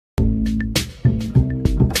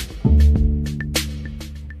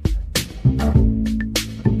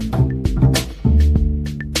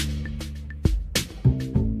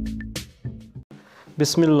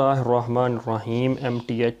बिस्मिल्लाहिर्रहमानिर्रहीम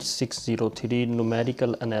MTH603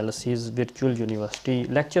 numerical analysis virtual university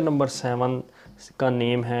lecture number 7 का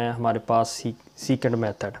name है हमारे पास सीकेंट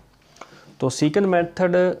मेथड। तो सीकेंट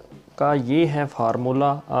मेथड का ये है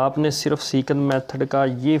फार्मूला। आपने सिर्फ सीकेंट मेथड का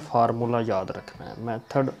ये फार्मूला याद रखना है।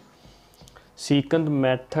 सीकेंट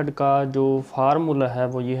मेथड का जो फार्मूला है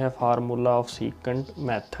वो ये है फार्मूला ऑफ सीकेंट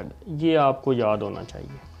मेथड, ये आपको याद होना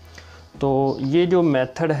चाहिए। तो ये जो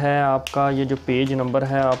मेथड है आपका, ये जो पेज नंबर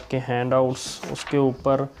है आपके हैंड आउट्स, उसके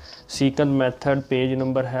ऊपर सीकेंट मेथड पेज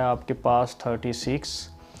नंबर है आपके पास 36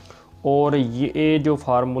 और ये जो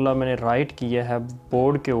फार्मूला मैंने राइट किया है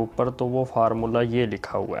बोर्ड के ऊपर, तो वो फार्मूला ये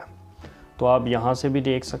लिखा हुआ है, तो आप यहाँ से भी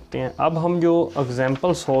देख सकते हैं। अब हम जो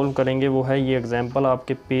एग्ज़ाम्पल सॉल्व करेंगे वो है ये एग्ज़ाम्पल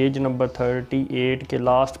आपके पेज नंबर 38 के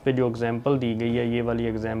लास्ट पे जो एग्ज़ाम्पल दी गई है, ये वाली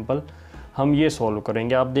एग्ज़ाम्पल हम ये सॉल्व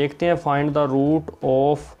करेंगे। आप देखते हैं, find the root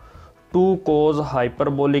of 2 cos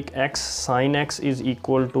hyperbolic x sin x is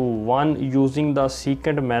equal to 1 using the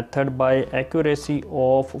secant method by accuracy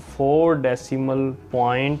of 4 decimal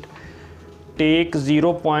point. Take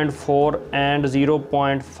 0.4 and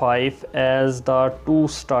 0.5 as the two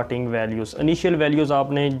starting values. Initial values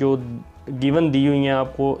आपने जो given दी हुई हैं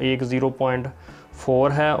आपको, एक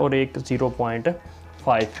 0.4 है और एक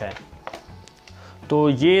 0.5 है। तो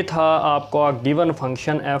ये था आपका given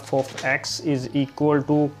function f of x is equal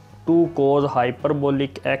to 2 cos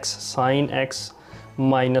hyperbolic x sin x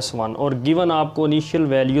 -1 और गिवन आपको इनिशियल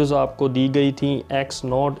वैल्यूज़ आपको दी गई थी x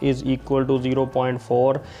not is equal to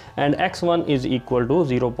 0.4 and x1 is equal to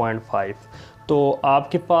 0.5। तो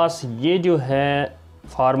आपके पास ये जो है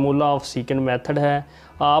फार्मूला ऑफ सीकेंट मेथड है।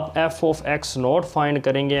 आप f of x not find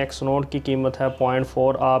करेंगे, x नॉट की कीमत है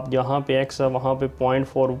 0.4, आप जहाँ पे x है वहाँ पे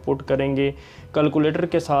 0.4 पुट करेंगे, कैलकुलेटर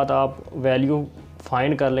के साथ आप वैल्यू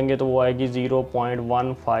फाइंड कर लेंगे तो वो आएगी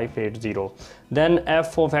 0.1580। Then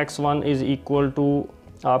f of x1 is equal to,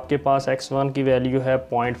 आपके पास x1 की वैल्यू है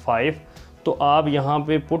 0.5, तो आप यहाँ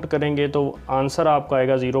पे पुट करेंगे तो आंसर आपका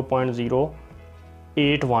आएगा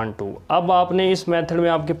 0.0812। अब आपने इस मेथड में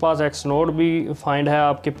आपके पास x नोट भी फाइंड है,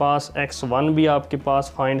 आपके पास x1 भी आपके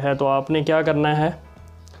पास फाइंड है, तो आपने क्या करना है,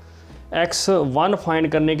 x1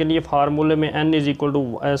 फाइंड करने के लिए फार्मूले में n is equal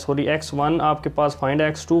to x1 आपके पास फाइंड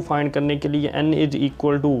है, x2 फाइंड करने के लिए n is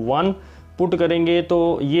equal to 1 put करेंगे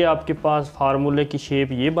तो ये आपके पास फार्मूले की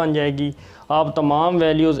शेप ये बन जाएगी। आप तमाम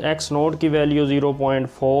वैल्यूज़ x नोट की वैल्यू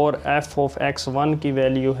 0.4, f ऑफ x1 की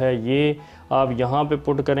वैल्यू है ये, आप यहाँ पे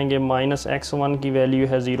पुट करेंगे, माइनस x1 की वैल्यू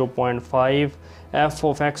है 0.5, f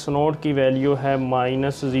ऑफ x नोट की वैल्यू है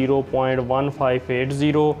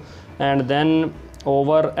 -0.1580 and then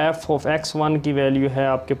over f of x1 की वैल्यू है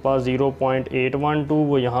आपके पास 0.812,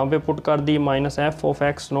 वो यहाँ पे पुट कर दी, minus f of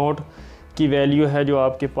x note की वैल्यू है जो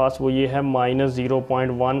आपके पास वो ये है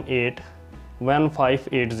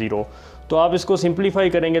 -0.1580। तो आप इसको सिंप्लीफाई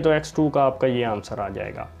करेंगे तो x2 का आपका ये आंसर आ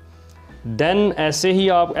जाएगा। देन ऐसे ही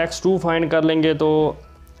आप x2 फाइंड कर लेंगे तो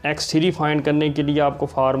x3 फाइंड करने के लिए आपको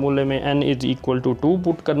फार्मूले में n is equal to 2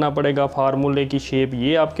 put करना पड़ेगा। फार्मूले की शेप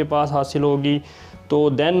ये आपके पास हासिल होगी। तो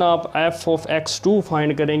देन आप f ऑफ x2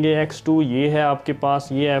 फाइंड करेंगे, x2 ये है आपके पास,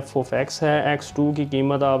 ये f ऑफ x है, x2 की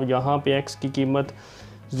कीमत आप यहाँ पे x की कीमत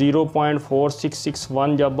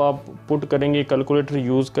 0.4661 जब आप पुट करेंगे, कैलकुलेटर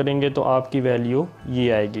यूज़ करेंगे तो आपकी वैल्यू ये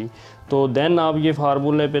आएगी। तो देन आप ये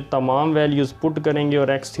फार्मूले पे तमाम वैल्यूज़ पुट करेंगे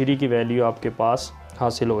और x3 की वैल्यू आपके पास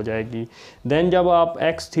हासिल हो जाएगी। देन जब आप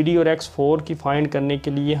x3 और x4 की फाइंड करने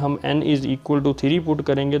के लिए हम n is equal to 3 put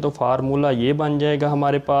करेंगे तो फार्मूला ये बन जाएगा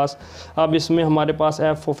हमारे पास। अब इसमें हमारे पास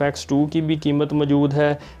f ऑफ x2 की भी कीमत मौजूद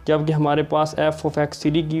है, जबकि हमारे पास f ऑफ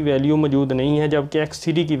x3 की वैल्यू मौजूद नहीं है, जबकि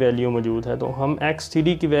x3 की वैल्यू मौजूद है। तो हम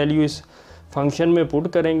x3 की वैल्यू इस फंक्शन में पुट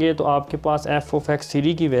करेंगे तो आपके पास f ऑफ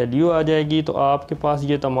x3 की वैल्यू आ जाएगी। तो आपके पास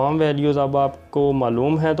ये तमाम वैल्यूज़ अब आपको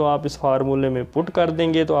मालूम है, तो आप इस फार्मूले में पुट कर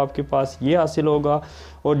देंगे तो आपके पास ये हासिल होगा।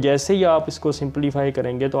 और जैसे ही आप इसको सिंप्लीफाई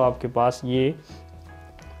करेंगे तो आपके पास ये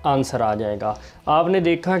आंसर आ जाएगा। आपने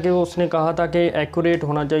देखा कि उसने कहा था कि एक्यूरेट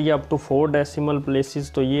होना चाहिए अप टू 4 डेसिमल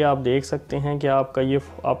प्लेसेस, तो ये आप देख सकते हैं कि आपका ये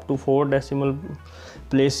अप टू 4 डेसिमल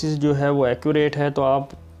प्लेसेस जो है वो एक्यूरेट है। तो आप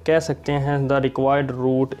कह सकते हैं द रिक्वायर्ड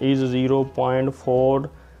रूट इज़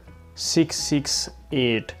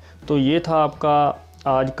 0.4668। तो ये था आपका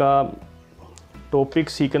आज का टॉपिक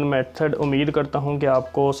सीकेंट मेथड। उम्मीद करता हूँ कि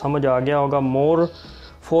आपको समझ आ गया होगा।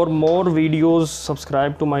 For more videos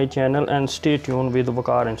subscribe to my channel and stay tune with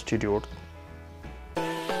Waqar institute.